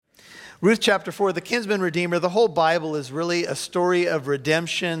Ruth chapter 4, the kinsman redeemer. The whole Bible is really a story of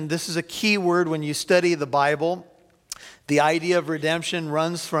redemption. This is a key word when you study the Bible. The idea of redemption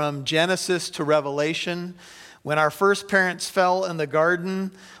runs from Genesis to Revelation. When our first parents fell in the garden,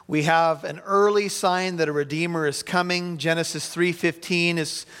 we have an early sign that a redeemer is coming. Genesis 3:15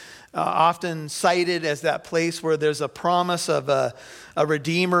 is often cited as that place where there's a promise of a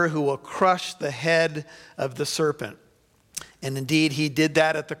redeemer who will crush the head of the serpent. And indeed, he did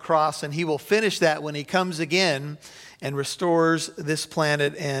that at the cross, and he will finish that when he comes again and restores this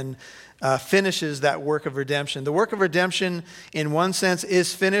planet and finishes that work of redemption. The work of redemption, in one sense,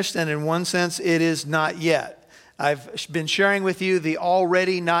 is finished, and in one sense, it is not yet. I've been sharing with you the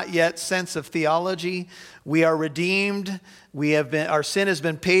already not yet sense of theology. We are redeemed. Our sin has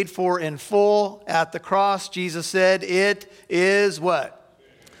been paid for in full at the cross. Jesus said, "It is" what?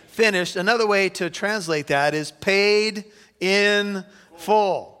 Finished. Another way to translate that is paid in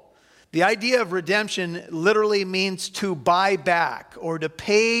full. The idea of redemption literally means to buy back or to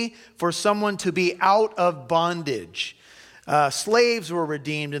pay for someone to be out of bondage. Slaves were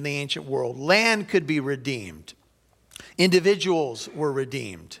redeemed in the ancient world. Land could be redeemed. Individuals were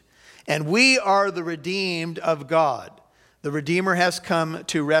redeemed. And we are the redeemed of God. The Redeemer has come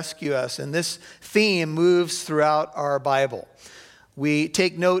to rescue us. And this theme moves throughout our Bible. We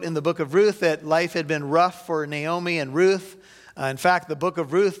take note in the book of Ruth that life had been rough for Naomi and Ruth. In fact, the book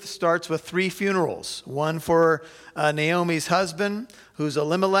of Ruth starts with 3 funerals. One for Naomi's husband, who's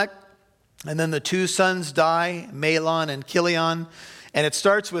Elimelech. And then the 2 sons die, Mahlon and Chilion. And it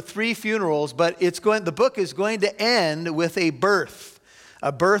starts with 3 funerals, but the book is going to end with a birth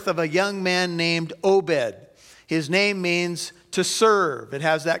of a young man named Obed. His name means to serve. It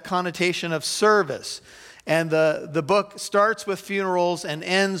has that connotation of service. And the book starts with funerals and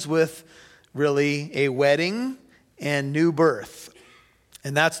ends with really a wedding and new birth.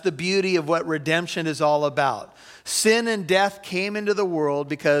 And that's the beauty of what redemption is all about. Sin and death came into the world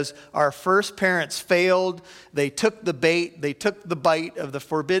because our first parents failed. They took the bait. They took the bite of the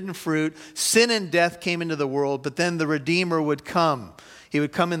forbidden fruit. Sin and death came into the world, but then the Redeemer would come. He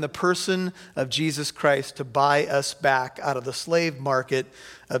would come in the person of Jesus Christ to buy us back out of the slave market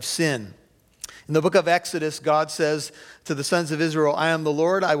of sin. In the book of Exodus, God says to the sons of Israel, "I am the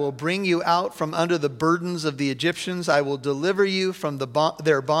Lord. I will bring you out from under the burdens of the Egyptians. I will deliver you from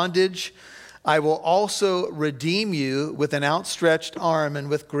their bondage. I will also redeem you with an outstretched arm and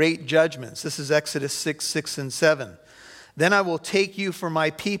with great judgments." This is Exodus 6 and 7. "Then I will take you for my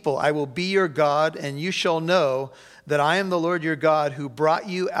people. I will be your God, and you shall know that I am the Lord your God who brought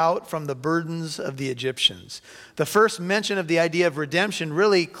you out from the burdens of the Egyptians." The first mention of the idea of redemption,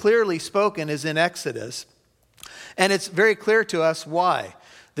 really clearly spoken, is in Exodus. And it's very clear to us why.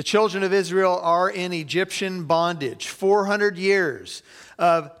 The children of Israel are in Egyptian bondage. 400 years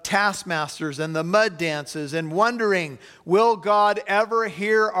of taskmasters and the mud dances and wondering, will God ever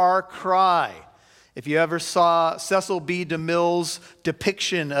hear our cry? If you ever saw Cecil B. DeMille's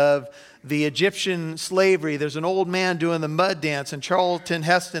depiction of the Egyptian slavery, there's an old man doing the mud dance, and Charlton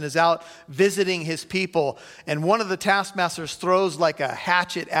Heston is out visiting his people, and one of the taskmasters throws like a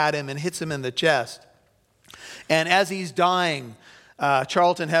hatchet at him and hits him in the chest. And as he's dying,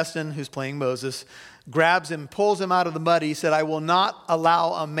 Charlton Heston, who's playing Moses, grabs him, pulls him out of the mud. He said, "I will not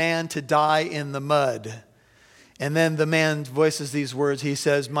allow a man to die in the mud." And then the man voices these words. He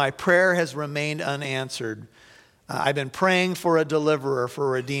says, "My prayer has remained unanswered. I've been praying for a deliverer, for a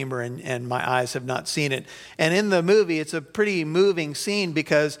redeemer, and my eyes have not seen it." And in the movie, it's a pretty moving scene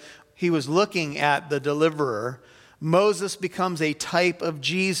because he was looking at the deliverer. Moses becomes a type of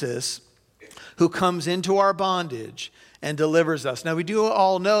Jesus who comes into our bondage and delivers us. Now, we do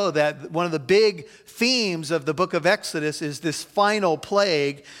all know that one of the big themes of the book of Exodus is this final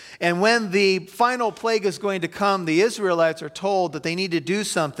plague. And when the final plague is going to come, the Israelites are told that they need to do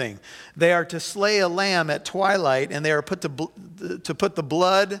something. They are to slay a lamb at twilight, and they are to put the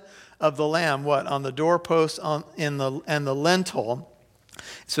blood of the lamb, on the doorpost and the lintel.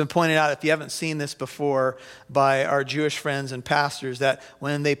 It's been pointed out, if you haven't seen this before, by our Jewish friends and pastors, that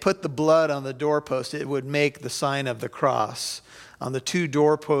when they put the blood on the doorpost, it would make the sign of the cross on the 2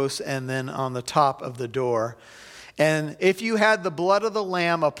 doorposts and then on the top of the door. And if you had the blood of the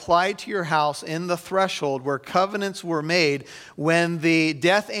lamb applied to your house in the threshold where covenants were made, when the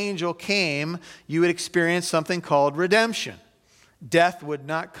death angel came, you would experience something called redemption. Death would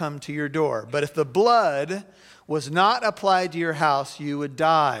not come to your door. But if the blood was not applied to your house, you would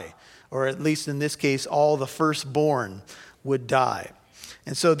die. Or at least in this case, all the firstborn would die.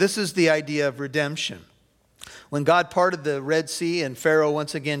 And so this is the idea of redemption. When God parted the Red Sea and Pharaoh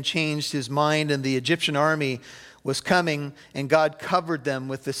once again changed his mind and the Egyptian army was coming, and God covered them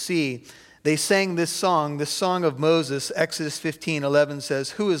with the sea. They sang this song of Moses. Exodus 15:11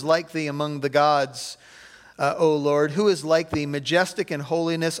 says, "Who is like thee among the gods, O Lord? Who is like thee, majestic in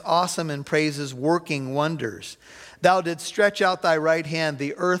holiness, awesome in praises, working wonders? Thou didst stretch out thy right hand,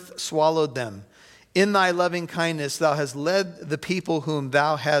 the earth swallowed them. In thy loving kindness thou hast led the people whom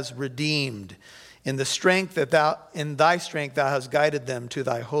thou hast redeemed. In thy strength thou hast guided them to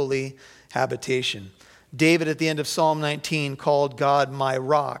thy holy habitation." David at the end of Psalm 19 called God my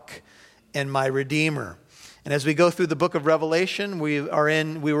rock and my redeemer. And as we go through the book of Revelation, we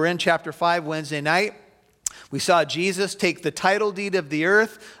were in chapter 5 Wednesday night. We saw Jesus take the title deed of the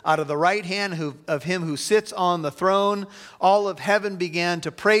earth out of the right hand of him who sits on the throne. All of heaven began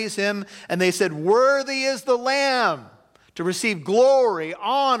to praise him, and they said, "Worthy is the Lamb to receive glory,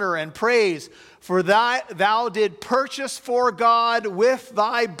 honor, and praise, for thou did purchase for God with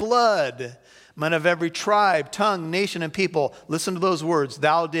thy blood men of every tribe, tongue, nation, and people." Listen to those words.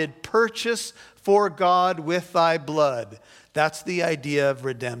 Thou did purchase for God with thy blood. That's the idea of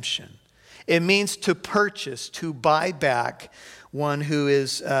redemption. It means to purchase, to buy back one who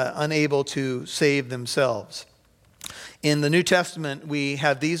is unable to save themselves. In the New Testament, we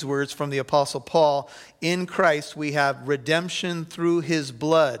have these words from the Apostle Paul. In Christ, we have redemption through his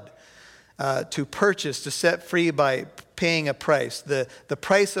blood, to purchase, to set free by paying a price. The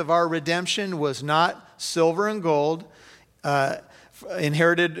price of our redemption was not silver and gold.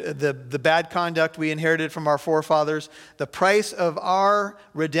 Inherited the bad conduct we inherited from our forefathers. The price of our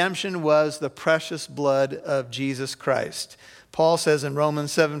redemption was the precious blood of Jesus Christ. Paul says in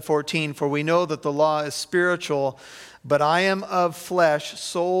Romans 7:14, "For we know that the law is spiritual, but I am of flesh,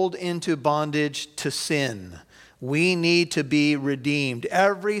 sold into bondage to sin." We need to be redeemed.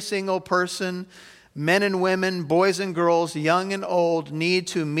 Every single person, men and women, boys and girls, young and old, need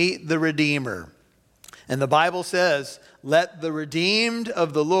to meet the Redeemer. And the Bible says, "Let the redeemed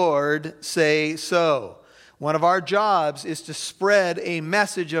of the Lord say so." One of our jobs is to spread a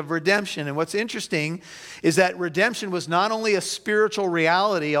message of redemption. And what's interesting is that redemption was not only a spiritual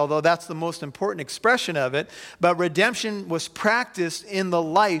reality, although that's the most important expression of it, but redemption was practiced in the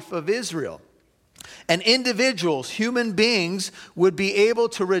life of Israel. And individuals, human beings, would be able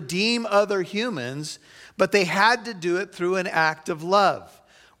to redeem other humans, but they had to do it through an act of love.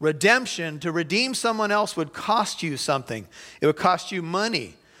 Redemption, to redeem someone else, would cost you something. It would cost you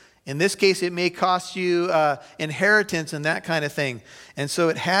money. In this case, it may cost you inheritance and that kind of thing. And so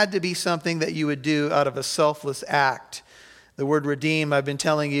it had to be something that you would do out of a selfless act. The word redeem, I've been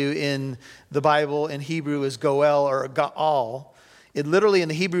telling you, in the Bible in Hebrew is goel or ga'al. It literally in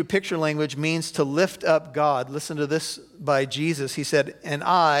the Hebrew picture language means to lift up God. Listen to this by Jesus. He said, "And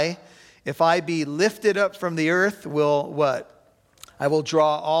I, if I be lifted up from the earth, will" what? "I will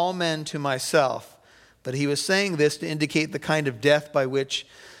draw all men to myself." But he was saying this to indicate the kind of death by which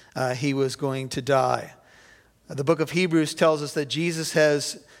he was going to die. The book of Hebrews tells us that Jesus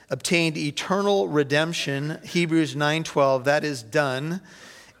has obtained eternal redemption. Hebrews 9:12, that is done.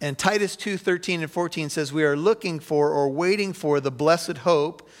 And Titus 2:13 and 14 says, "We are looking for or waiting for the blessed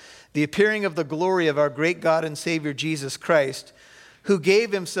hope, the appearing of the glory of our great God and Savior Jesus Christ, who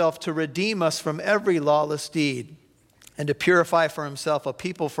gave himself to redeem us from every lawless deed, and to purify for himself a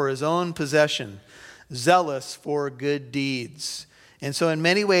people for his own possession, zealous for good deeds." And so in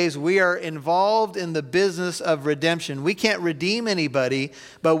many ways, we are involved in the business of redemption. We can't redeem anybody,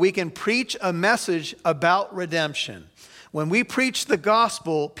 but we can preach a message about redemption. When we preach the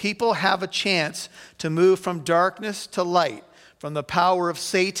gospel, people have a chance to move from darkness to light, from the power of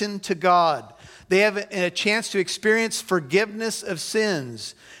Satan to God. They have a chance to experience forgiveness of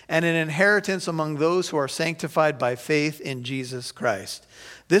sins and an inheritance among those who are sanctified by faith in Jesus Christ.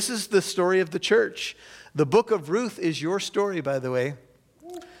 This is the story of the church. The book of Ruth is your story, by the way,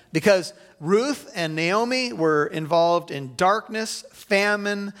 because Ruth and Naomi were involved in darkness,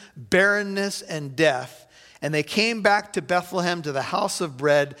 famine, barrenness, and death. And they came back to Bethlehem, to the house of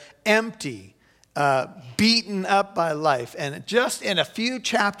bread, empty, beaten up by life. And just in a few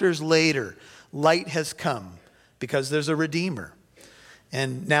chapters later, light has come because there's a Redeemer.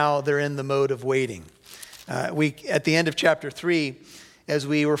 And now they're in the mode of waiting. At the end of chapter 3, as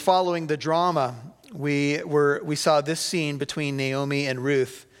we were following the drama, we saw this scene between Naomi and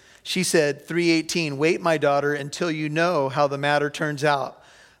Ruth. She said, 3:18, "Wait, my daughter, until you know how the matter turns out.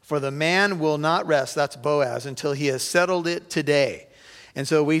 For the man will not rest," that's Boaz, "until he has settled it today. And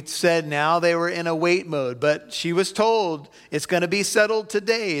so we said now they were in a wait mode, but she was told it's going to be settled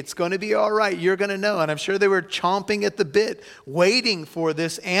today. It's going to be all right. You're going to know. And I'm sure they were chomping at the bit, waiting for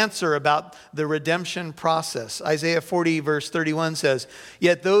this answer about the redemption process. Isaiah 40 verse 31 says,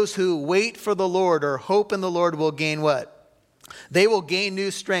 "Yet those who wait for the Lord or hope in the Lord will gain" what? "They will gain new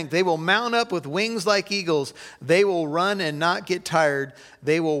strength. They will mount up with wings like eagles. They will run and not get tired.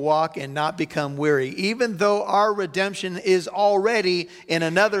 They will walk and not become weary." Even though our redemption is already, in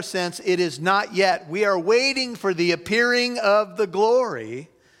another sense, it is not yet. We are waiting for the appearing of the glory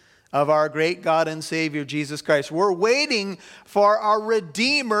of our great God and Savior, Jesus Christ. We're waiting for our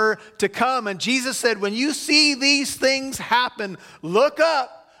Redeemer to come. And Jesus said, when you see these things happen, look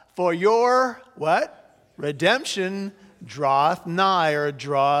up, for your, what? Redemption draweth nigh, or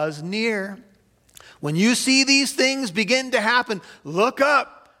draws near. When you see these things begin to happen, look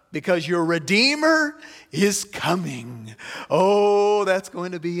up, because your Redeemer is coming. Oh, that's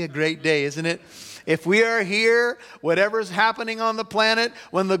going to be a great day, isn't it? If we are here, whatever's happening on the planet,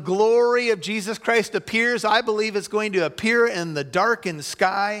 when the glory of Jesus Christ appears, I believe it's going to appear in the darkened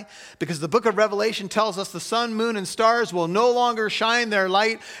sky, because the book of Revelation tells us the sun, moon, and stars will no longer shine their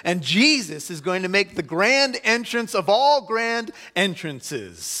light, and Jesus is going to make the grand entrance of all grand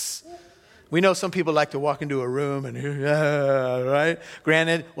entrances. We know some people like to walk into a room and, right?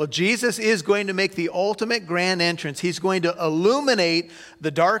 Granted, well, Jesus is going to make the ultimate grand entrance. He's going to illuminate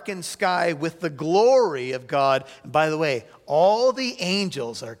the darkened sky with the glory of God. And by the way, all the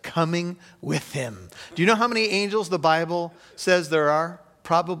angels are coming with him. Do you know how many angels the Bible says there are?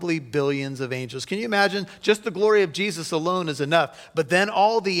 Probably billions of angels. Can you imagine? Just the glory of Jesus alone is enough. But then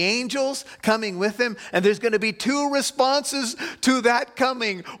all the angels coming with him, and there's going to be two responses to that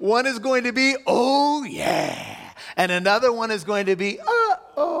coming. One is going to be, "Oh yeah." And another one is going to be,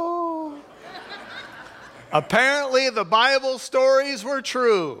 "Uh-oh." Apparently the Bible stories were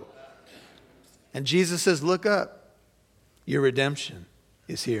true. And Jesus says, look up. Your redemption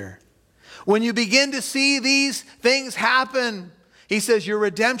is here. When you begin to see these things happen, he says, your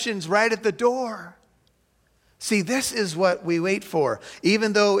redemption's right at the door. See, this is what we wait for,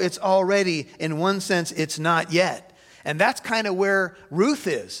 even though it's already, in one sense, it's not yet. And that's kind of where Ruth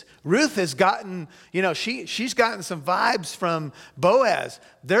is. Ruth has gotten, she's gotten some vibes from Boaz.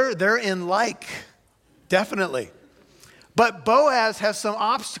 They're in like, definitely. But Boaz has some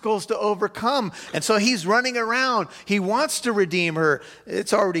obstacles to overcome. And so he's running around. He wants to redeem her.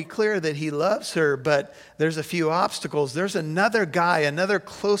 It's already clear that he loves her, but there's a few obstacles. There's another guy, another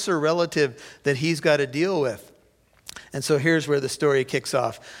closer relative that he's got to deal with. And so here's where the story kicks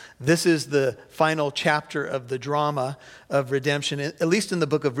off. This is the final chapter of the drama of redemption, at least in the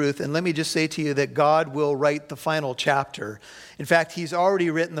book of Ruth. And let me just say to you that God will write the final chapter. In fact, he's already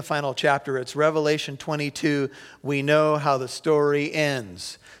written the final chapter. It's Revelation 22. We know how the story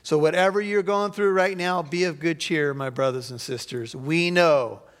ends. So whatever you're going through right now, be of good cheer, my brothers and sisters. We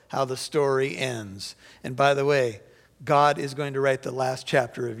know how the story ends. And by the way, God is going to write the last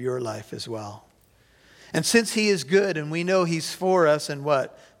chapter of your life as well. And since he is good and we know he's for us and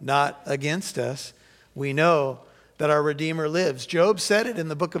what? Not against us. We know that our Redeemer lives. Job said it in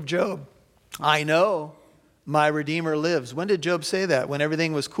the book of Job. I know my Redeemer lives. When did Job say that? When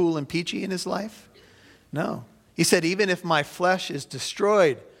everything was cool and peachy in his life? No. He said, even if my flesh is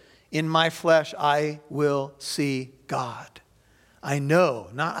destroyed, in my flesh I will see God. I know,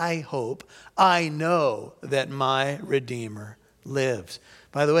 not I hope, I know that my Redeemer lives.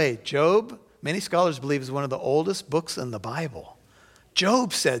 By the way, Job, many scholars believe, is one of the oldest books in the Bible.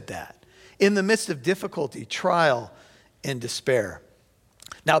 Job said that in the midst of difficulty, trial, and despair.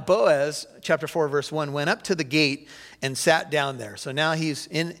 Now Boaz, chapter 4, verse 1, went up to the gate and sat down there. So now he's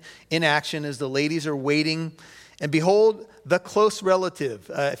in action as the ladies are waiting. And behold, the close relative.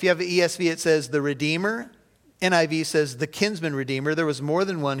 If you have the ESV, it says the Redeemer. NIV says the kinsman redeemer. There was more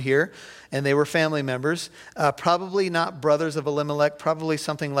than one here, and they were family members. Probably not brothers of Elimelech, probably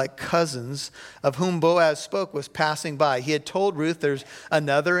something like cousins, of whom Boaz spoke, was passing by. He had told Ruth there's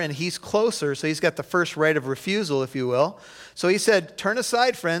another, and he's closer, so he's got the first right of refusal, if you will. So he said, turn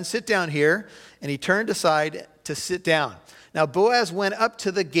aside, friend, sit down here. And he turned aside to sit down. Now Boaz went up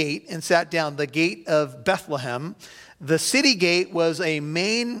to the gate and sat down, the gate of Bethlehem. The city gate was a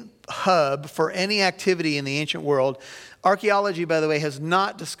main hub for any activity in the ancient world. Archaeology, by the way, has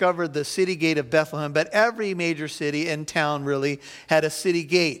not discovered the city gate of Bethlehem, but every major city and town really had a city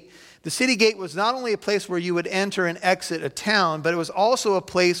gate. The city gate was not only a place where you would enter and exit a town, but it was also a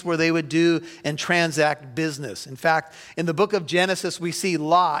place where they would do and transact business. In fact, in the book of Genesis, we see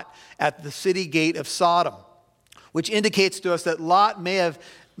Lot at the city gate of Sodom, which indicates to us that Lot may have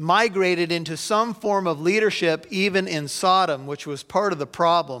migrated into some form of leadership even in Sodom, which was part of the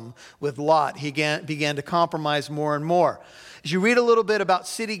problem with Lot. He began to compromise more and more. As you read a little bit about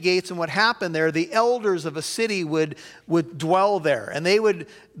city gates and what happened there, the elders of a city would dwell there, and they would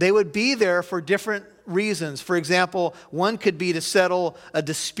be there for different reasons. For example, one could be to settle a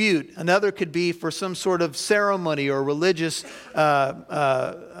dispute. Another could be for some sort of ceremony or religious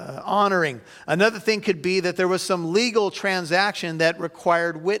honoring. Another thing could be that there was some legal transaction that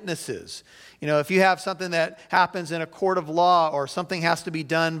required witnesses. You know, if you have something that happens in a court of law, or something has to be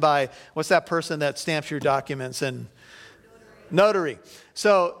done by, what's that person that stamps your documents? And notary.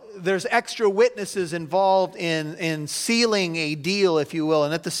 So there's extra witnesses involved in sealing a deal, if you will.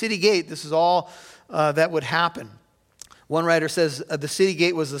 And at the city gate, this is all that would happen. One writer says the city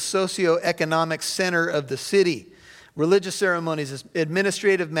gate was the socioeconomic center of the city. Religious ceremonies,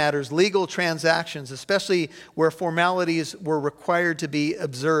 administrative matters, legal transactions, especially where formalities were required to be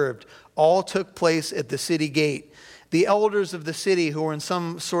observed, all took place at the city gate. The elders of the city, who were in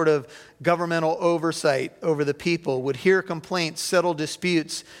some sort of governmental oversight over the people, would hear complaints, settle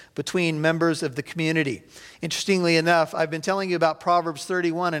disputes between members of the community. Interestingly enough, I've been telling you about Proverbs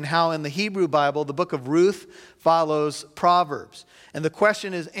 31 and how in the Hebrew Bible, the book of Ruth follows Proverbs. And the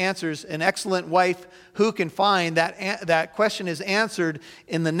question answers, an excellent wife who can find? That question is answered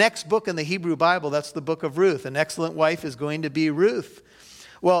in the next book in the Hebrew Bible. That's the book of Ruth. An excellent wife is going to be Ruth.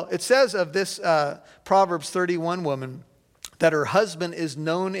 Well, it says of this Proverbs 31 woman that her husband is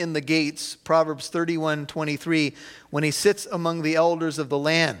known in the gates, Proverbs 31:23, when he sits among the elders of the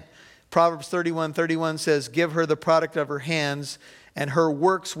land. Proverbs 31:31 says, give her the product of her hands, and her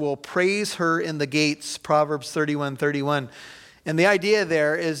works will praise her in the gates, Proverbs 31:31. And the idea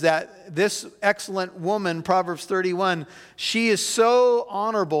there is that this excellent woman, Proverbs 31, she is so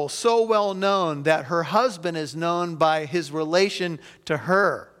honorable, so well known, that her husband is known by his relation to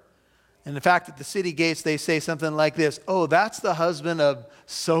her. And in fact, at the city gates, they say something like this: oh, that's the husband of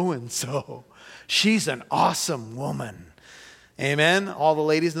so-and-so. She's an awesome woman. Amen. All the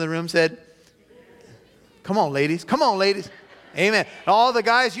ladies in the room said, come on, ladies. Come on, ladies. Amen. And all the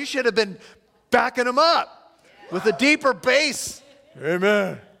guys, you should have been backing them up with a deeper bass.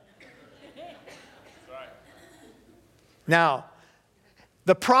 Amen. Now,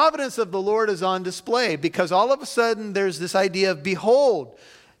 the providence of the Lord is on display, because all of a sudden there's this idea of, behold,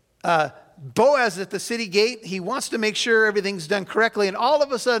 Boaz at the city gate, he wants to make sure everything's done correctly. And all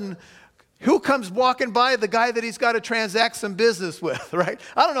of a sudden, who comes walking by? The guy that he's got to transact some business with, right?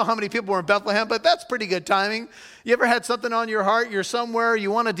 I don't know how many people were in Bethlehem, but that's pretty good timing. You ever had something on your heart, you're somewhere, you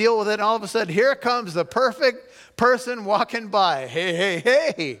want to deal with it, and all of a sudden, here comes the perfect person walking by. Hey, hey,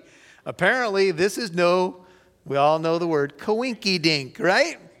 hey. Apparently, this is we all know the word, coinky-dink,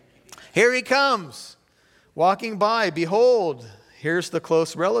 right? Here he comes, walking by. Behold, here's the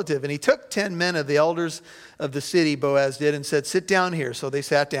close relative. And he took 10 men of the elders of the city, Boaz did, and said, sit down here. So they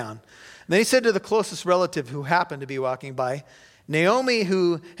sat down. And then he said to the closest relative who happened to be walking by, Naomi,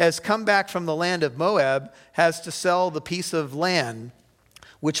 who has come back from the land of Moab, has to sell the piece of land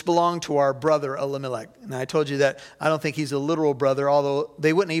which belonged to our brother Elimelech. And I told you that I don't think he's a literal brother, although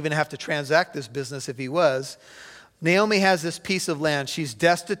they wouldn't even have to transact this business if he was. Naomi has this piece of land. She's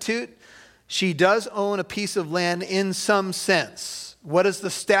destitute. She does own a piece of land in some sense. What is the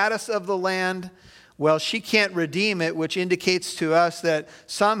status of the land? Well, she can't redeem it, which indicates to us that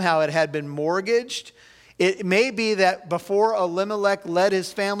somehow it had been mortgaged. It may be that before Elimelech led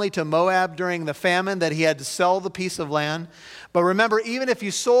his family to Moab during the famine, that he had to sell the piece of land. But remember, even if you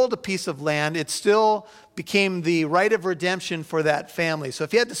sold a piece of land, it still became the right of redemption for that family. So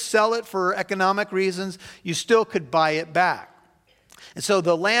if you had to sell it for economic reasons, you still could buy it back. And so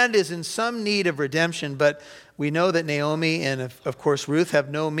the land is in some need of redemption, but we know that Naomi and, of course, Ruth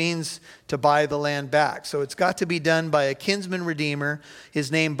have no means to buy the land back. So it's got to be done by a kinsman redeemer.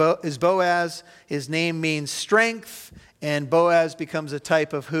 His name is Boaz. His name means strength, and Boaz becomes a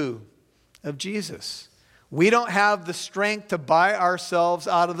type of who? Of Jesus. We don't have the strength to buy ourselves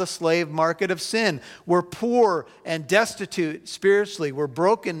out of the slave market of sin. We're poor and destitute spiritually. We're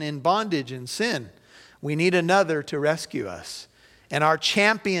broken in bondage and sin. We need another to rescue us. And our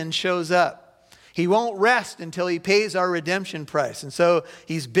champion shows up. He won't rest until he pays our redemption price. And so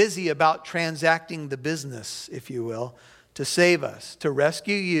he's busy about transacting the business, if you will, to save us, to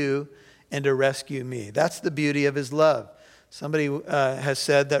rescue you and to rescue me. That's the beauty of his love. Somebody has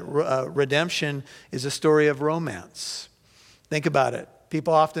said that redemption is a story of romance. Think about it.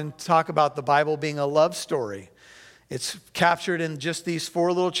 People often talk about the Bible being a love story. It's captured in just these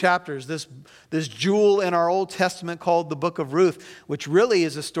 4 little chapters, this jewel in our Old Testament called the book of Ruth, which really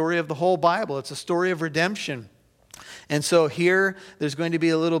is a story of the whole Bible. It's a story of redemption. And so here, there's going to be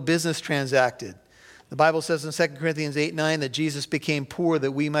a little business transacted. The Bible says in 2 Corinthians 8:9 that Jesus became poor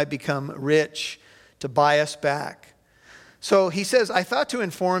that we might become rich, to buy us back. So he says, I thought to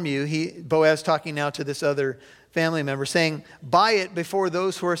inform you, Boaz talking now to this other family member, saying, buy it before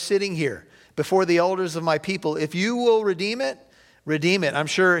those who are sitting here, before the elders of my people. If you will redeem it, redeem it. I'm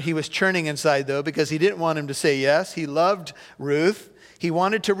sure he was churning inside, though, because he didn't want him to say yes. He loved Ruth. He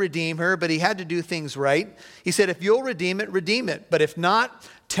wanted to redeem her, but he had to do things right. He said, if you'll redeem it, redeem it. But if not,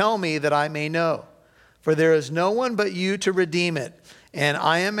 tell me that I may know. For there is no one but you to redeem it, and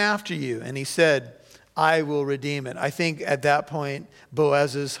I am after you. And he said, I will redeem it. I think at that point,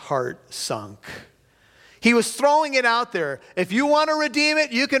 Boaz's heart sunk. He was throwing it out there. If you want to redeem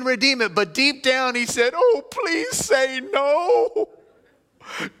it, you can redeem it. But deep down, he said, oh, please say no.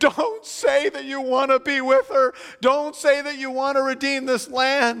 Don't say that you want to be with her. Don't say that you want to redeem this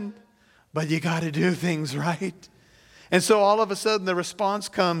land. But you got to do things right. And so all of a sudden the response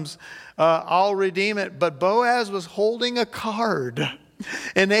comes, I'll redeem it. But Boaz was holding a card,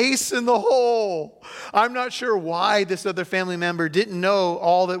 an ace in the hole. I'm not sure why this other family member didn't know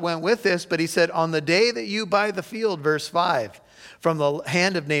all that went with this, but he said, on the day that you buy the field, verse 5, from the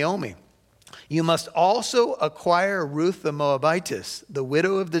hand of Naomi, you must also acquire Ruth the Moabitess, the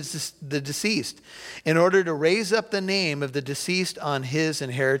widow of the deceased, in order to raise up the name of the deceased on his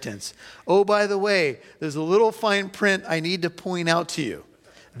inheritance. Oh, by the way, there's a little fine print I need to point out to you.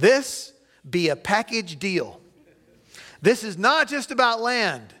 This be a package deal. This is not just about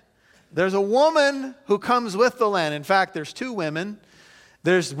land. There's a woman who comes with the land. In fact, there's two women.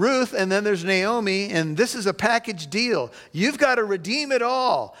 There's Ruth and then there's Naomi, and this is a package deal. You've got to redeem it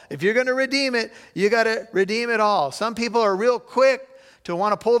all. If you're going to redeem it, you got to redeem it all. Some people are real quick to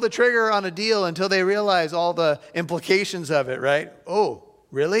want to pull the trigger on a deal until they realize all the implications of it, right? Oh,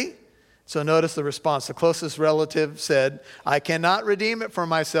 really? So notice the response. The closest relative said, I cannot redeem it for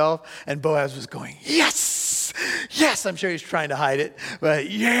myself. And Boaz was going, yes! Yes, I'm sure he's trying to hide it, but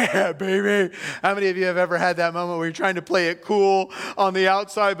yeah, baby. How many of you have ever had that moment where you're trying to play it cool on the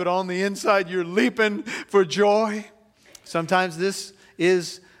outside, but on the inside you're leaping for joy? Sometimes this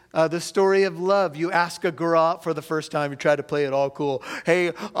is the story of love. You ask a girl out for the first time, you try to play it all cool.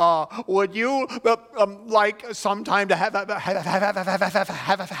 Hey, would you like sometime to have a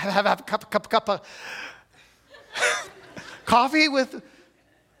cup of coffee with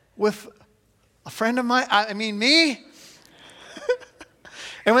a friend of mine? I mean, me?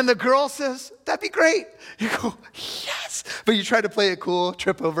 And when the girl says, that'd be great, you go, yes. But you try to play it cool,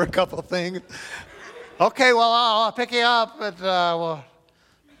 trip over a couple of things. Okay, well, I'll pick you up at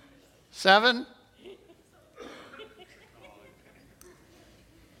 7.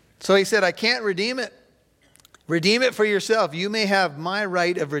 So he said, I can't redeem it. Redeem it for yourself. You may have my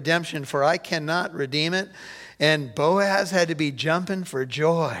right of redemption, for I cannot redeem it. And Boaz had to be jumping for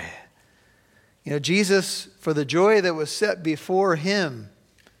joy. You know, Jesus, for the joy that was set before him,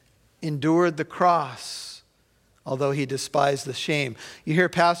 endured the cross, although he despised the shame. You hear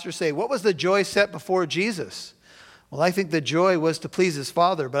pastors say, what was the joy set before Jesus? Well, I think the joy was to please his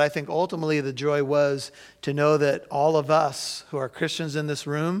Father, but I think ultimately the joy was to know that all of us who are Christians in this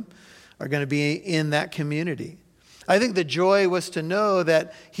room are going to be in that community. I think the joy was to know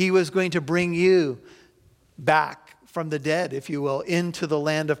that he was going to bring you back from the dead, if you will, into the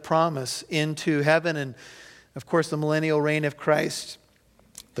land of promise, into heaven, and of course the millennial reign of Christ.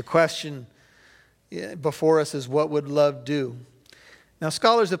 The question before us is, what would love do? Now,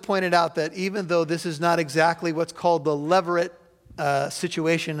 scholars have pointed out that even though this is not exactly what's called the Levirate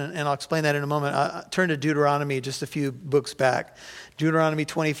situation, and I'll explain that in a moment, turn to Deuteronomy just a few books back. Deuteronomy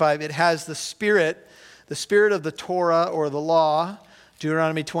 25, it has the spirit of the Torah or the law,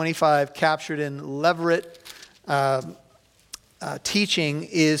 Deuteronomy 25, captured in Levirate teaching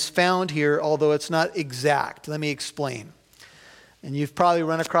is found here, although it's not exact. Let me explain. And you've probably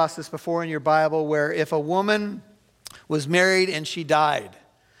run across this before in your Bible, where if a woman was married and she died,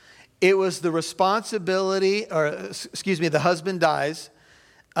 it was the responsibility, the husband dies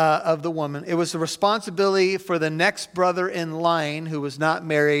of the woman. It was the responsibility for the next brother in line who was not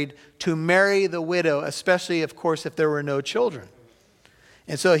married to marry the widow, especially, of course, if there were no children.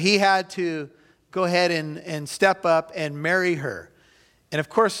 And so he had to go ahead and step up and marry her. And of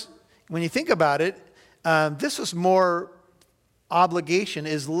course, when you think about it, this was more obligation.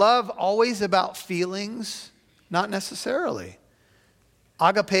 Is love always about feelings? Not necessarily.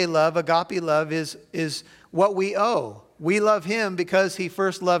 Agape love is what we owe. We love him because he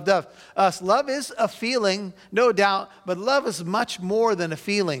first loved us. Love is a feeling, no doubt, but love is much more than a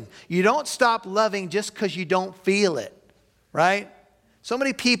feeling. You don't stop loving just because you don't feel it, right? So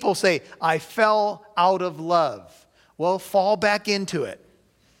many people say, I fell out of love. Well, fall back into it.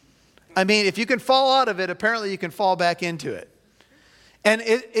 I mean, if you can fall out of it, apparently you can fall back into it. And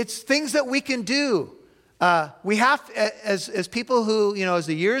it's things that we can do. We have, as people who, as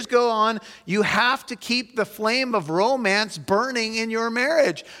the years go on, you have to keep the flame of romance burning in your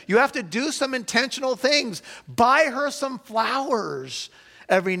marriage. You have to do some intentional things. Buy her some flowers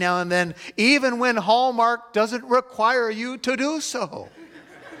every now and then, even when Hallmark doesn't require you to do so.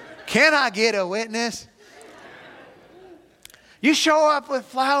 Can I get a witness? You show up with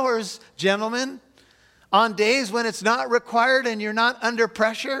flowers, gentlemen, on days when it's not required and you're not under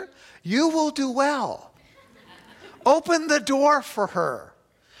pressure, you will do well. Open the door for her.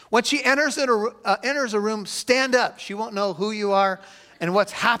 When she enters a room, stand up. She won't know who you are and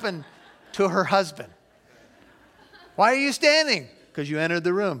what's happened to her husband. Why are you standing? Because you entered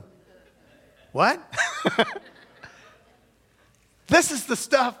the room. What? This is the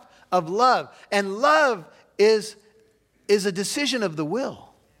stuff of love. And love is a decision of the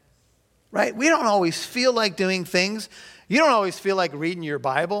will, right? We don't always feel like doing things. You don't always feel like reading your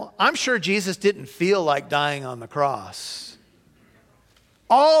Bible. I'm sure Jesus didn't feel like dying on the cross.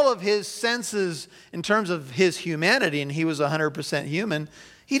 All of his senses in terms of his humanity, and he was 100% human,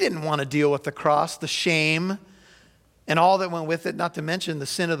 he didn't want to deal with the cross, the shame, and all that went with it, not to mention the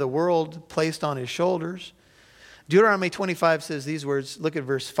sin of the world placed on his shoulders. Deuteronomy 25 says these words. Look at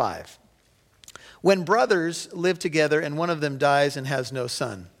verse 5. When brothers live together and one of them dies and has no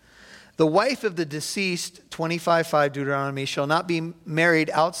son, the wife of the deceased, 25:5 Deuteronomy, shall not be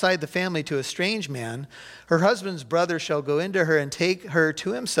married outside the family to a strange man. Her husband's brother shall go into her and take her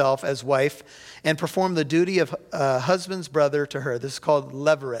to himself as wife and perform the duty of husband's brother to her. This is called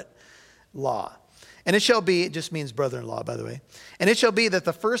levirate law. And it shall be, it just means brother-in-law, by the way. And it shall be that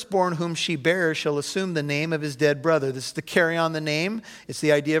the firstborn whom she bears shall assume the name of his dead brother. This is to carry on the name. It's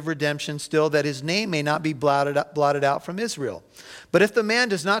the idea of redemption still, that his name may not be blotted out from Israel. But if the man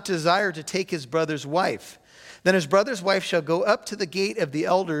does not desire to take his brother's wife, then his brother's wife shall go up to the gate of the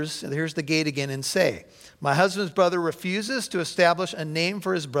elders, and here's the gate again, and say, my husband's brother refuses to establish a name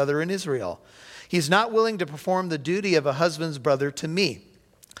for his brother in Israel. He is not willing to perform the duty of a husband's brother to me.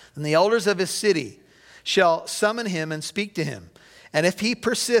 And the elders of his city shall summon him and speak to him. And if he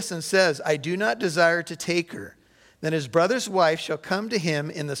persists and says, I do not desire to take her, then his brother's wife shall come to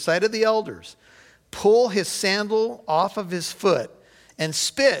him in the sight of the elders, pull his sandal off of his foot, and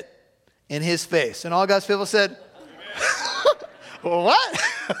spit in his face. And all God's people said, what?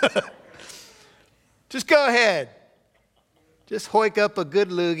 Just go ahead. Just hoik up a good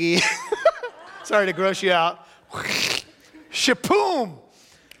loogie. Sorry to gross you out. Shapoom.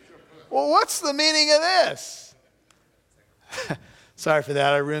 Well, what's the meaning of this? Sorry for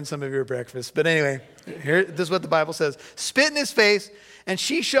that. I ruined some of your breakfast. But anyway, this is what the Bible says. Spit in his face, and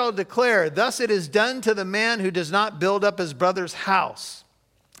she shall declare, thus it is done to the man who does not build up his brother's house.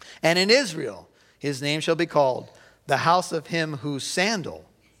 And in Israel, his name shall be called the house of him whose sandal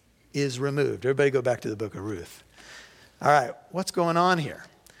is removed. Everybody go back to the book of Ruth. All right, what's going on here?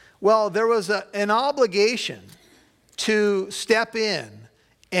 Well, there was an obligation to step in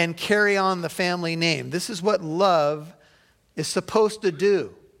and carry on the family name. This is what love is supposed to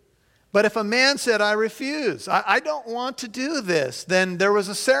do. But if a man said, I refuse, I don't want to do this, then there was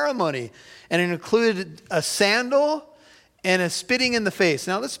a ceremony, and it included a sandal and a spitting in the face.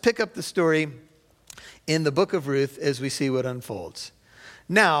 Now let's pick up the story in the book of Ruth as we see what unfolds.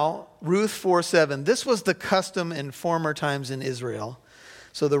 Now, Ruth 4:7, this was the custom in former times in Israel.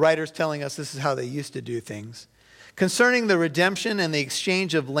 So the writer's telling us this is how they used to do things. Concerning the redemption and the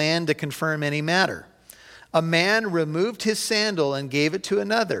exchange of land to confirm any matter, a man removed his sandal and gave it to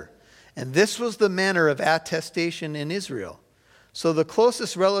another. And this was the manner of attestation in Israel. So the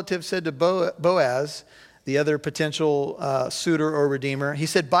closest relative said to Boaz, the other potential suitor or redeemer, he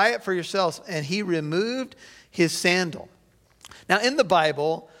said, buy it for yourselves. And he removed his sandal. Now in the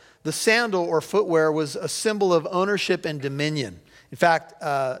Bible, the sandal or footwear was a symbol of ownership and dominion. In fact,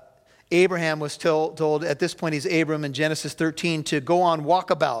 Abraham was told, at this point he's Abram in Genesis 13, to go on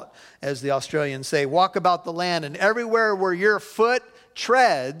walkabout, as the Australians say, walk about the land, and everywhere where your foot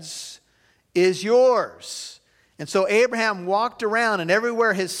treads is yours. And so Abraham walked around, and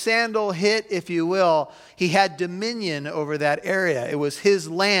everywhere his sandal hit, if you will, he had dominion over that area. It was his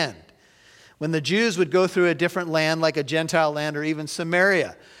land. When the Jews would go through a different land, like a Gentile land or even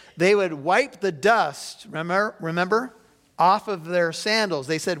Samaria, they would wipe the dust, remember? Off of their sandals.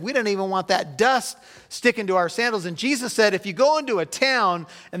 They said, we don't even want that dust sticking to our sandals. And Jesus said, if you go into a town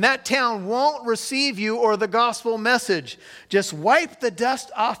and that town won't receive you or the gospel message, just wipe the dust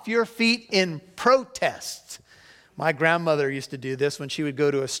off your feet in protest. My grandmother used to do this when she would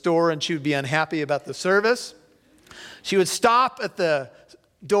go to a store and she would be unhappy about the service. She would stop at the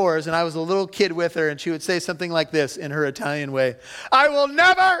doors, and I was a little kid with her, and she would say something like this in her Italian way: "I will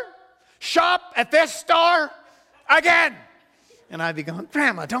never shop at this store again." And I'd be going,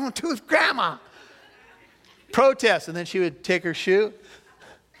 "Grandma, don't do it, Grandma." Protest. And then she would take her shoe.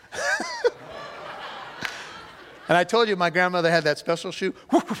 And I told you my grandmother had that special shoe.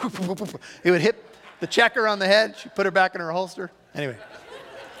 It would hit the checker on the head. She'd put her back in her holster. Anyway.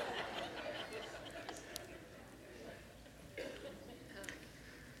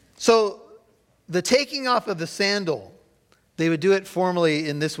 So the taking off of the sandal, they would do it formally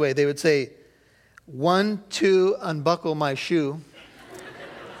in this way. They would say, 1, 2, unbuckle my shoe.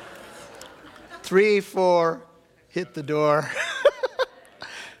 3, 4, hit the door.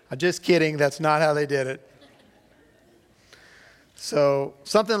 I'm just kidding. That's not how they did it. So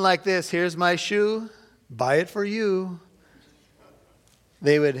something like this: here's my shoe, buy it for you.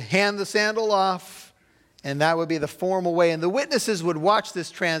 They would hand the sandal off, and that would be the formal way. And the witnesses would watch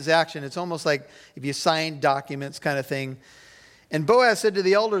this transaction. It's almost like if you signed documents kind of thing. And Boaz said to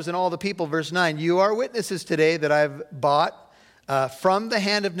the elders and all the people, verse 9, "You are witnesses today that I've bought from the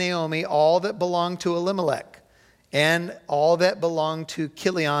hand of Naomi all that belonged to Elimelech and all that belonged to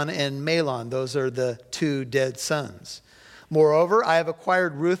Chilion and Mahlon." Those are the 2 dead sons. "Moreover, I have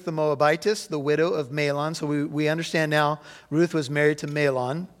acquired Ruth the Moabitess, the widow of Mahlon." So we understand now Ruth was married to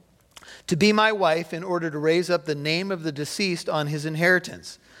Mahlon, "to be my wife in order to raise up the name of the deceased on his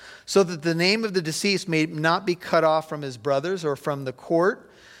inheritance, so that the name of the deceased may not be cut off from his brothers or from the court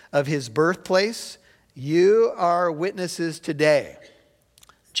of his birthplace. You are witnesses today."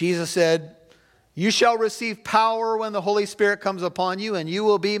 Jesus said, "You shall receive power when the Holy Spirit comes upon you, and you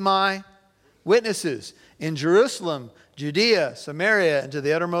will be my witnesses in Jerusalem, Judea, Samaria, and to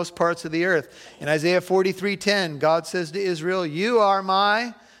the uttermost parts of the earth." In Isaiah 43:10, God says to Israel, "You are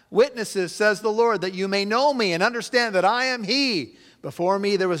my witnesses, says the Lord, that you may know me and understand that I am He. Before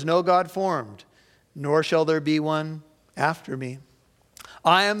me there was no God formed, nor shall there be one after me.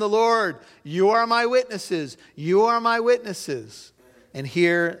 I am the Lord. You are my witnesses. You are my witnesses." And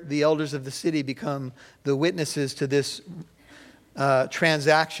here the elders of the city become the witnesses to this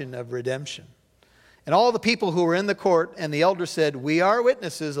transaction of redemption. "And all the people who were in the court and the elders said, 'We are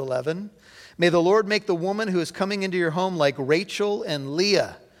witnesses,' 11. 'May the Lord make the woman who is coming into your home like Rachel and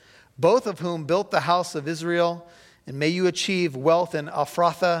Leah, both of whom built the house of Israel. And may you achieve wealth in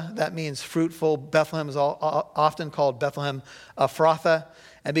Ephrathah,'" that means fruitful. Bethlehem is often called Bethlehem Ephrathah,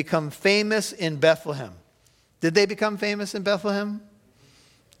 "and become famous in Bethlehem." Did they become famous in Bethlehem?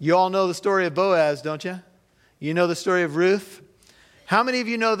 You all know the story of Boaz, don't you? You know the story of Ruth? How many of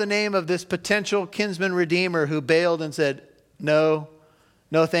you know the name of this potential kinsman redeemer who bailed and said, no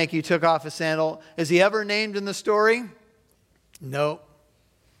thank you, took off his sandal? Is he ever named in the story? No.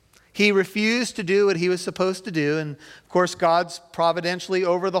 He refused to do what he was supposed to do. And of course, God's providentially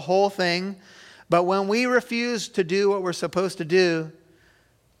over the whole thing. But when we refuse to do what we're supposed to do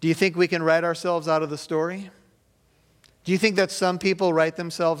you think we can write ourselves out of the story? Do you think that some people write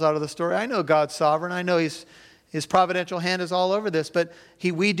themselves out of the story? I know God's sovereign. I know His providential hand is all over this. But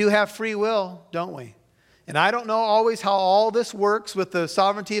we do have free will, don't we? And I don't know always how all this works with the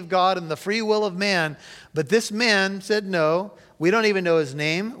sovereignty of God and the free will of man. But this man said no. We don't even know his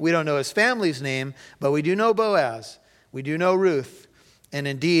name. We don't know his family's name. But we do know Boaz. We do know Ruth. And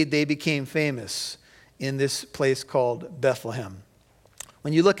indeed, they became famous in this place called Bethlehem.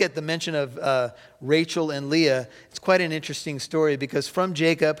 When you look at the mention of Rachel and Leah, it's quite an interesting story, because from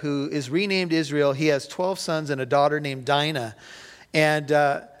Jacob, who is renamed Israel, he has 12 sons and a daughter named Dinah. And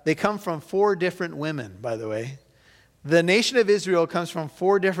they come from 4 different women, by the way. The nation of Israel comes from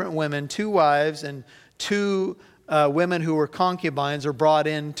 4 different women, 2 wives and 2 women who were concubines or brought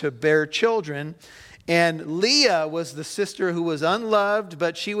in to bear children. And Leah was the sister who was unloved,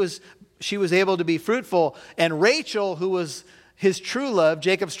 but she was able to be fruitful. And Rachel, who was his true love,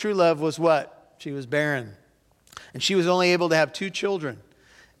 Jacob's true love, was what? She was barren. And she was only able to have 2 children.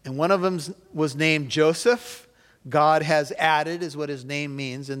 And one of them was named Joseph. God has added is what his name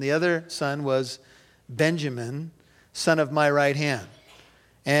means. And the other son was Benjamin, son of my right hand.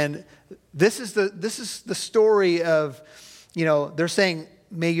 And this is the story of, they're saying,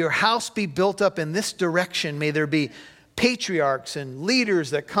 may your house be built up in this direction. May there be patriarchs and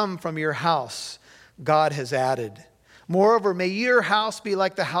leaders that come from your house. God has added. Moreover, may your house be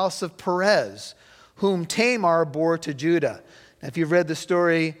like the house of Perez, whom Tamar bore to Judah. Now, if you've read the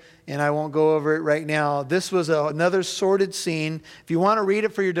story, and I won't go over it right now, this was another sordid scene. If you want to read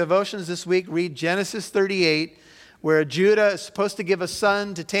it for your devotions this week, read Genesis 38, where Judah is supposed to give a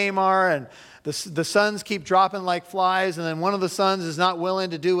son to Tamar, and the sons keep dropping like flies, and then one of the sons is not willing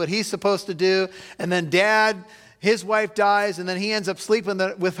to do what he's supposed to do, and then dad his wife dies, and then he ends up sleeping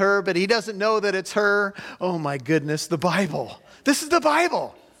with her, but he doesn't know that it's her. Oh my goodness, the Bible. This is the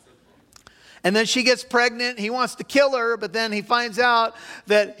Bible. And then she gets pregnant. He wants to kill her, but then he finds out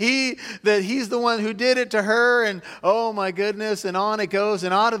that he's the one who did it to her. And oh my goodness, and on it goes.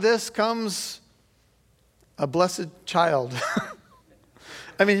 And out of this comes a blessed child.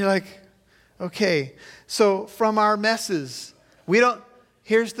 I mean, you're like, okay. So from our messes,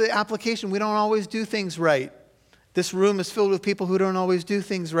 here's the application. We don't always do things right. This room is filled with people who don't always do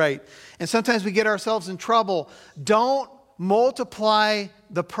things right. And sometimes we get ourselves in trouble. Don't multiply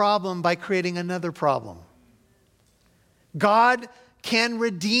the problem by creating another problem. God can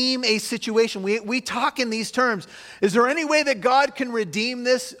redeem a situation. We talk in these terms. Is there any way that God can redeem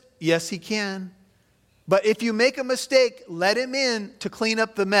this? Yes, he can. But if you make a mistake, let him in to clean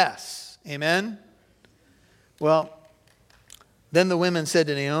up the mess. Amen? Well, then the women said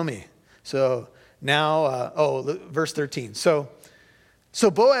to Naomi, so now, verse 13. So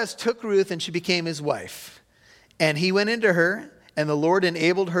Boaz took Ruth and she became his wife. And he went into her, and the Lord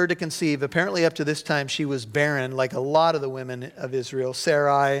enabled her to conceive. Apparently up to this time she was barren, like a lot of the women of Israel.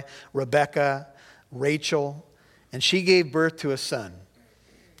 Sarai, Rebekah, Rachel. And she gave birth to a son.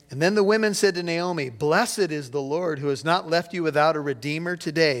 And then the women said to Naomi, blessed is the Lord who has not left you without a redeemer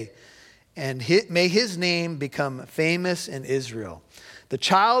today. And may his name become famous in Israel. The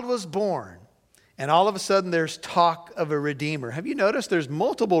child was born. And all of a sudden there's talk of a redeemer. Have you noticed there's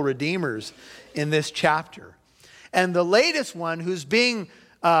multiple redeemers in this chapter? And the latest one who's being,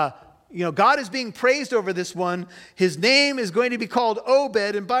 God is being praised over this one. His name is going to be called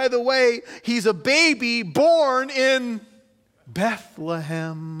Obed. And by the way, he's a baby born in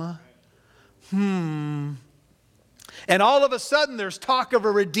Bethlehem. And all of a sudden there's talk of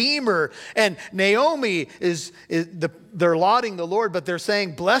a redeemer. And Naomi they're lauding the Lord, but they're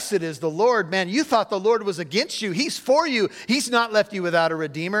saying, blessed is the Lord. Man, you thought the Lord was against you. He's for you. He's not left you without a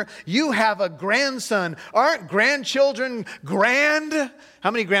redeemer. You have a grandson. Aren't grandchildren grand?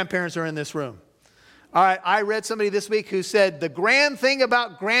 How many grandparents are in this room? All right, I read somebody this week who said the grand thing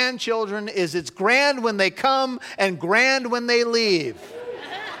about grandchildren is it's grand when they come and grand when they leave.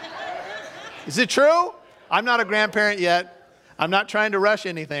 Is it true? I'm not a grandparent yet. I'm not trying to rush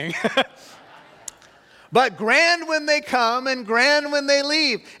anything. But grand when they come and grand when they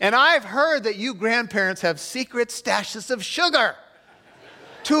leave. And I've heard that you grandparents have secret stashes of sugar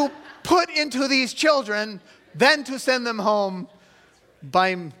to put into these children, then to send them home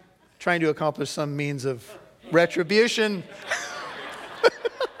by trying to accomplish some means of retribution.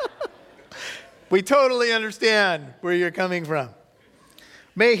 We totally understand where you're coming from.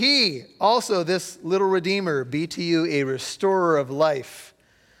 May he also, this little redeemer, be to you a restorer of life,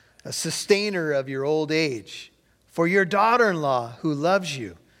 a sustainer of your old age. For your daughter-in-law who loves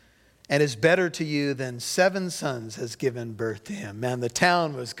you and is better to you than 7 sons has given birth to him. Man, the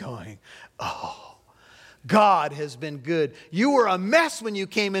town was going, oh, God has been good. You were a mess when you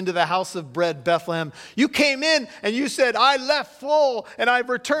came into the house of bread, Bethlehem. You came in and you said, I left full and I've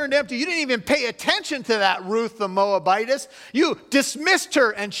returned empty. You didn't even pay attention to that Ruth the Moabitess. You dismissed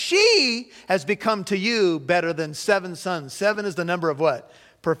her, and she has become to you better than 7 sons. 7 is the number of what?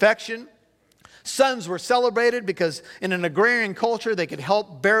 Perfection. Sons were celebrated because in an agrarian culture, they could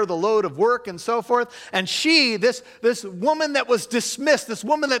help bear the load of work and so forth. And she, this woman that was dismissed, this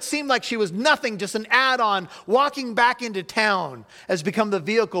woman that seemed like she was nothing, just an add-on, walking back into town, has become the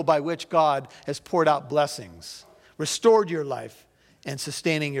vehicle by which God has poured out blessings, restored your life, and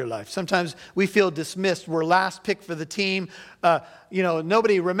sustaining your life. Sometimes we feel dismissed. We're last pick for the team.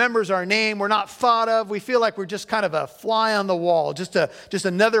 Nobody remembers our name. We're not thought of. We feel like we're just kind of a fly on the wall, just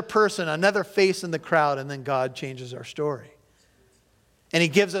another person, another face in the crowd, and then God changes our story. And he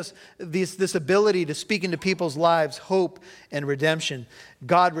gives us this ability to speak into people's lives hope and redemption.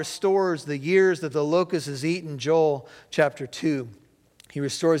 God restores the years that the locust has eaten, Joel chapter 2. He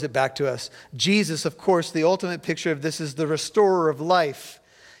restores it back to us. Jesus, of course, the ultimate picture of this is the restorer of life.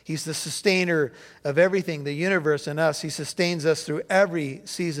 He's the sustainer of everything, the universe and us. He sustains us through every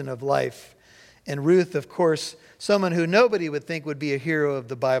season of life. And Ruth, of course, someone who nobody would think would be a hero of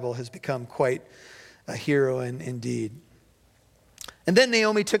the Bible, has become quite a hero indeed. And then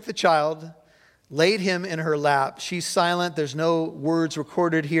Naomi took the child, laid him in her lap. She's silent. There's no words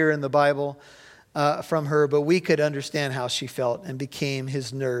recorded here in the Bible from her, but we could understand how she felt, and became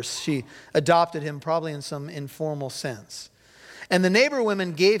his nurse. She adopted him probably in some informal sense. And the neighbor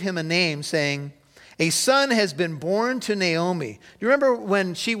women gave him a name, saying, A son has been born to Naomi. Do you remember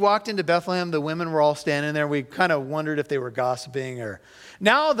when she walked into Bethlehem, the women were all standing there? We kind of wondered if they were gossiping or...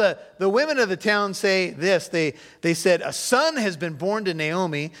 Now the women of the town say this. They said, a son has been born to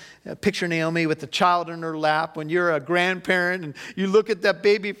Naomi. Picture Naomi with the child in her lap. When you're a grandparent and you look at that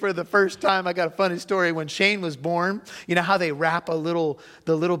baby for the first time. I got a funny story. When Shane was born, you know how they wrap the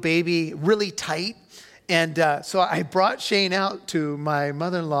little baby really tight? And so I brought Shane out to my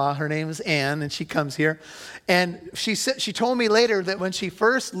mother-in-law. Her name is Ann, and she comes here. And she told me later that when she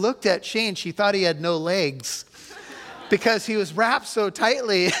first looked at Shane, she thought he had no legs because he was wrapped so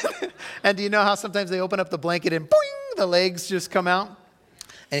tightly. And do you know how sometimes they open up the blanket and boing, the legs just come out?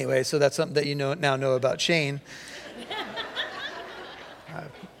 Anyway, so that's something that you now know about Shane.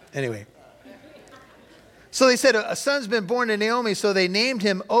 Anyway. So they said, a son's been born to Naomi, so they named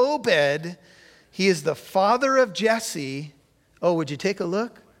him Obed. He is the father of Jesse. Oh, would you take a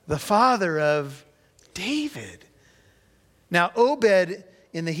look? The father of David. Now, Obed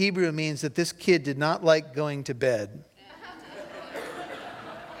in the Hebrew means that this kid did not like going to bed.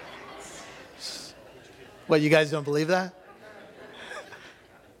 What, you guys don't believe that?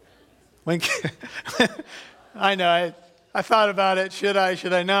 I know, I thought about it. Should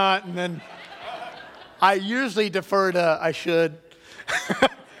I not? And then I usually defer to I should.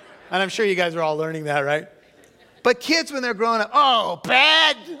 And I'm sure you guys are all learning that, right? But kids, when they're growing up, oh,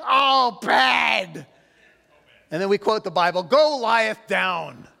 bad. And then we quote the Bible, Goliath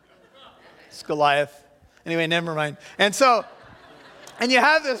down. It's Goliath. Anyway, never mind. And you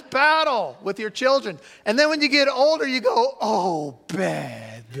have this battle with your children. And then when you get older, you go, oh,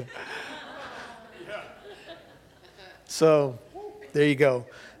 bad. So there you go.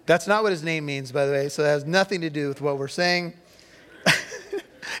 That's not what his name means, by the way. So that has nothing to do with what we're saying.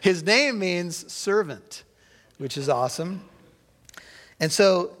 His name means servant, which is awesome. And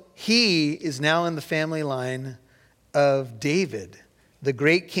so he is now in the family line of David, the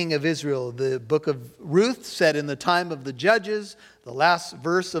great king of Israel. The book of Ruth said in the time of the judges, the last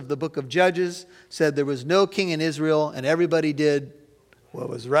verse of the book of Judges said there was no king in Israel and everybody did what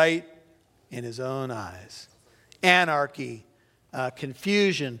was right in his own eyes. Anarchy,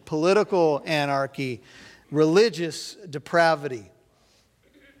 confusion, political anarchy, religious depravity.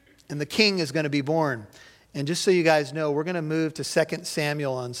 And the king is going to be born. And just so you guys know, we're going to move to 2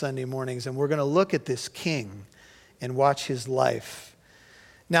 Samuel on Sunday mornings, and we're going to look at this king and watch his life.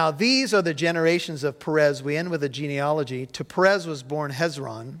 Now, these are the generations of Perez. We end with a genealogy. To Perez was born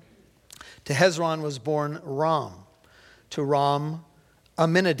Hezron. To Hezron was born Ram. To Ram,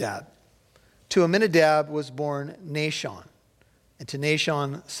 Amminadab. To Amminadab was born Nahshon. And to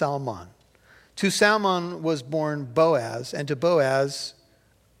Nahshon, Salmon. To Salmon was born Boaz. And to Boaz,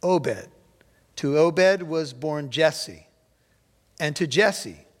 Obed. To Obed was born Jesse. And to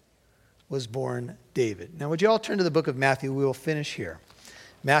Jesse was born David. Now, would you all turn to the book of Matthew? We will finish here.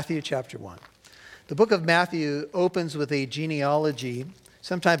 Matthew chapter 1. The book of Matthew opens with a genealogy.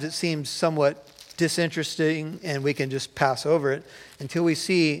 Sometimes it seems somewhat disinteresting and we can just pass over it until we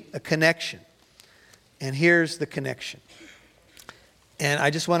see a connection. And here's the connection. And I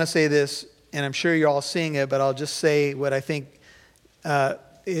just want to say this, and I'm sure you're all seeing it, but I'll just say what I think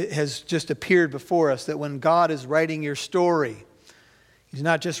it has just appeared before us, that when God is writing your story, he's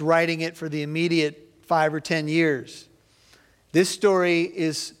not just writing it for the immediate 5 or 10 years. This story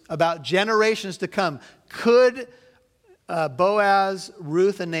is about generations to come. Could Boaz,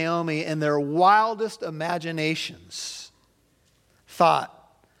 Ruth, and Naomi, in their wildest imaginations, thought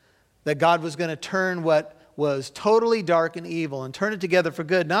that God was going to turn what was totally dark and evil and turn it together for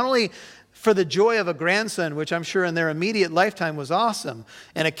good, not only for the joy of a grandson, which I'm sure in their immediate lifetime was awesome,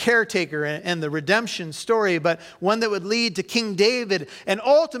 and a caretaker and the redemption story, but one that would lead to King David and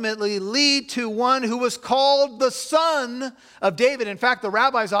ultimately lead to one who was called the Son of David. In fact, the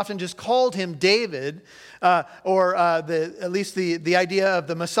rabbis often just called him David, at least the idea of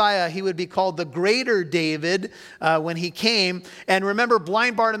the Messiah, he would be called the greater David when he came. And remember,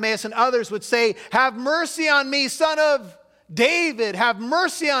 blind Bartimaeus and others would say, "Have mercy on me, son of David, have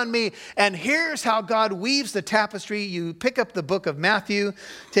mercy on me." And here's how God weaves the tapestry. You pick up the book of Matthew,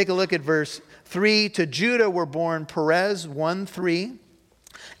 take a look at verse 3. To Judah were born Perez, 1:3,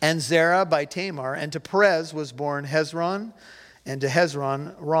 and Zerah by Tamar. And to Perez was born Hezron, and to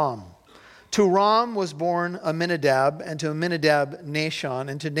Hezron Ram. To Ram was born Amminadab, and to Amminadab Nahshon,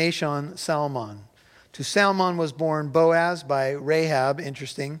 and to Nahshon Salmon. To Salmon was born Boaz by Rahab,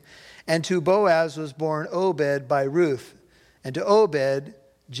 interesting, and to Boaz was born Obed by Ruth. And to Obed,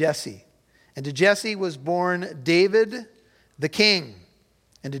 Jesse. And to Jesse was born David the king.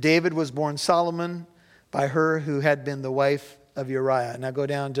 And to David was born Solomon by her who had been the wife of Uriah. Now go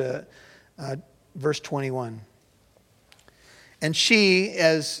down to verse 21. And she,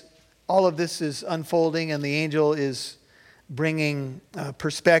 as all of this is unfolding and the angel is bringing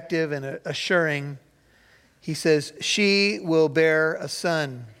perspective and assuring, he says, she will bear a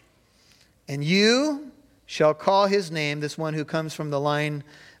son, and you shall call his name, this one who comes from the line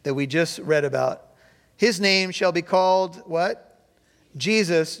that we just read about. His name shall be called what?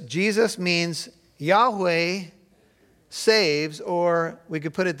 Jesus. Jesus means Yahweh saves, or we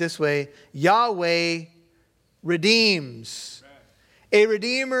could put it this way, Yahweh redeems. A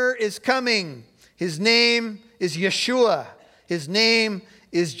Redeemer is coming. His name is Yeshua. His name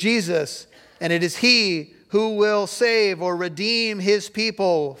is Jesus. And it is He who will save or redeem His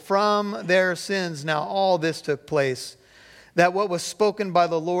people from their sins. Now all this took place, that what was spoken by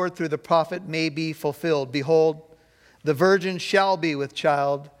the Lord through the prophet may be fulfilled. Behold, the virgin shall be with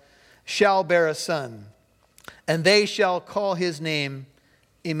child, shall bear a son, and they shall call his name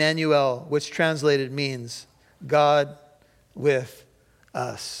Emmanuel, which translated means God with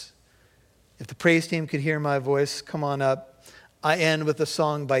us. If the praise team could hear my voice, come on up. I end with a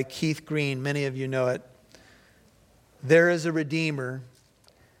song by Keith Green. Many of you know it. There is a Redeemer,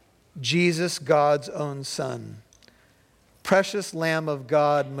 Jesus, God's own Son, precious Lamb of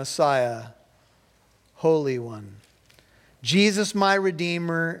God, Messiah, Holy One. Jesus, my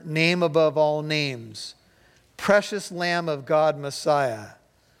Redeemer, name above all names, precious Lamb of God, Messiah,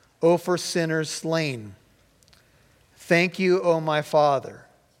 O for sinners slain. Thank you, O my Father,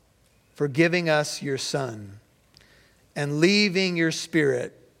 for giving us your Son and leaving your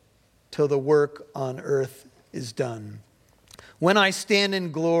Spirit till the work on earth is done. When I stand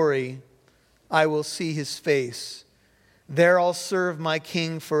in glory, I will see his face. There I'll serve my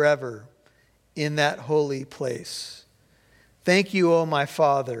King forever in that holy place. Thank you, O my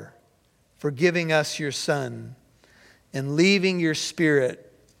Father, for giving us your Son and leaving your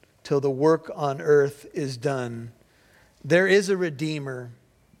Spirit till the work on earth is done. There is a Redeemer,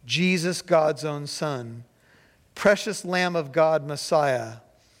 Jesus, God's own Son, precious Lamb of God, Messiah,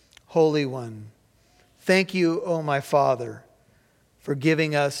 Holy One. Thank you, O my Father, for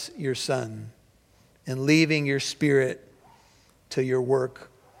giving us your Son and leaving your Spirit till your work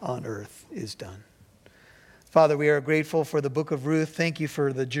on earth is done. Father, we are grateful for the book of Ruth. Thank you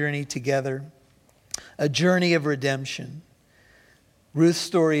for the journey together, a journey of redemption. Ruth's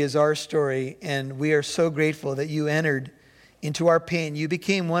story is our story, and we are so grateful that you entered into our pain. You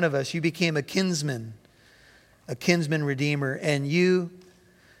became one of us. You became a kinsman redeemer, and you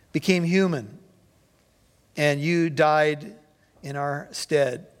became human, and you died in our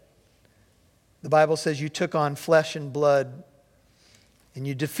stead. The Bible says you took on flesh and blood, and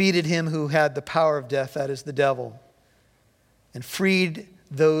you defeated him who had the power of death, that is the devil, and freed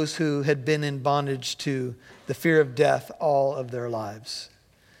those who had been in bondage to the fear of death all of their lives.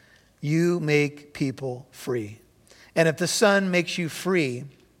 You make people free. And if the Son makes you free,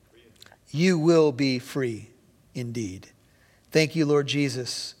 you will be free indeed. Thank you, Lord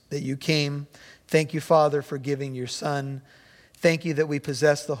Jesus, that you came. Thank you, Father, for giving your Son. Thank you that we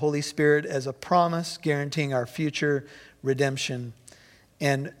possess the Holy Spirit as a promise, guaranteeing our future redemption.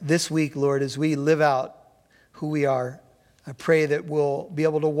 And this week, Lord, as we live out who we are, I pray that we'll be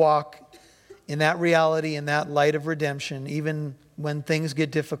able to walk in that reality, in that light of redemption, even when things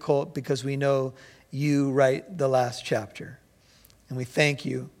get difficult, because we know you write the last chapter. And we thank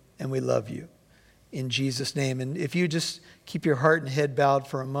you and we love you in Jesus' name. And if you just keep your heart and head bowed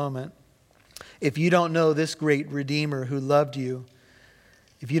for a moment, if you don't know this great Redeemer who loved you,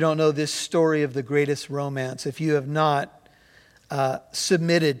 if you don't know this story of the greatest romance, if you have not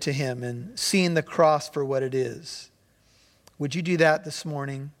submitted to him and seen the cross for what it is, would you do that this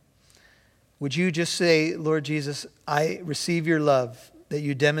morning? Would you just say, Lord Jesus, I receive your love that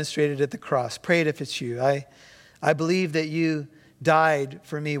you demonstrated at the cross. Pray it if it's you. I believe that you died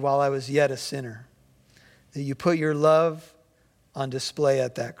for me while I was yet a sinner, that you put your love on display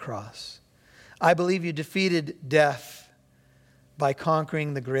at that cross. I believe you defeated death by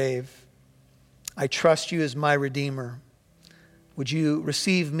conquering the grave. I trust you as my Redeemer. Would you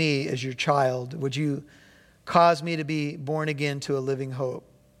receive me as your child? Would you cause me to be born again to a living hope?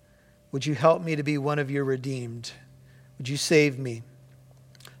 Would you help me to be one of your redeemed? Would you save me?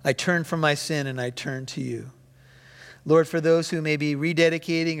 I turn from my sin and I turn to you. Lord, for those who may be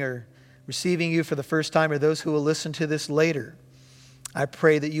rededicating or receiving you for the first time, or those who will listen to this later, I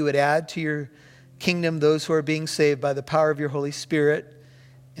pray that you would add to your kingdom those who are being saved by the power of your Holy Spirit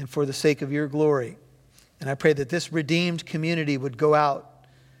and for the sake of your glory. And I pray that this redeemed community would go out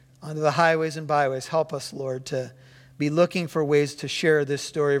onto the highways and byways. Help us, Lord, to be looking for ways to share this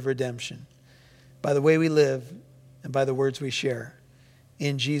story of redemption by the way we live and by the words we share.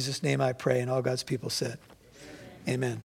 In Jesus' name I pray. And all God's people said, amen.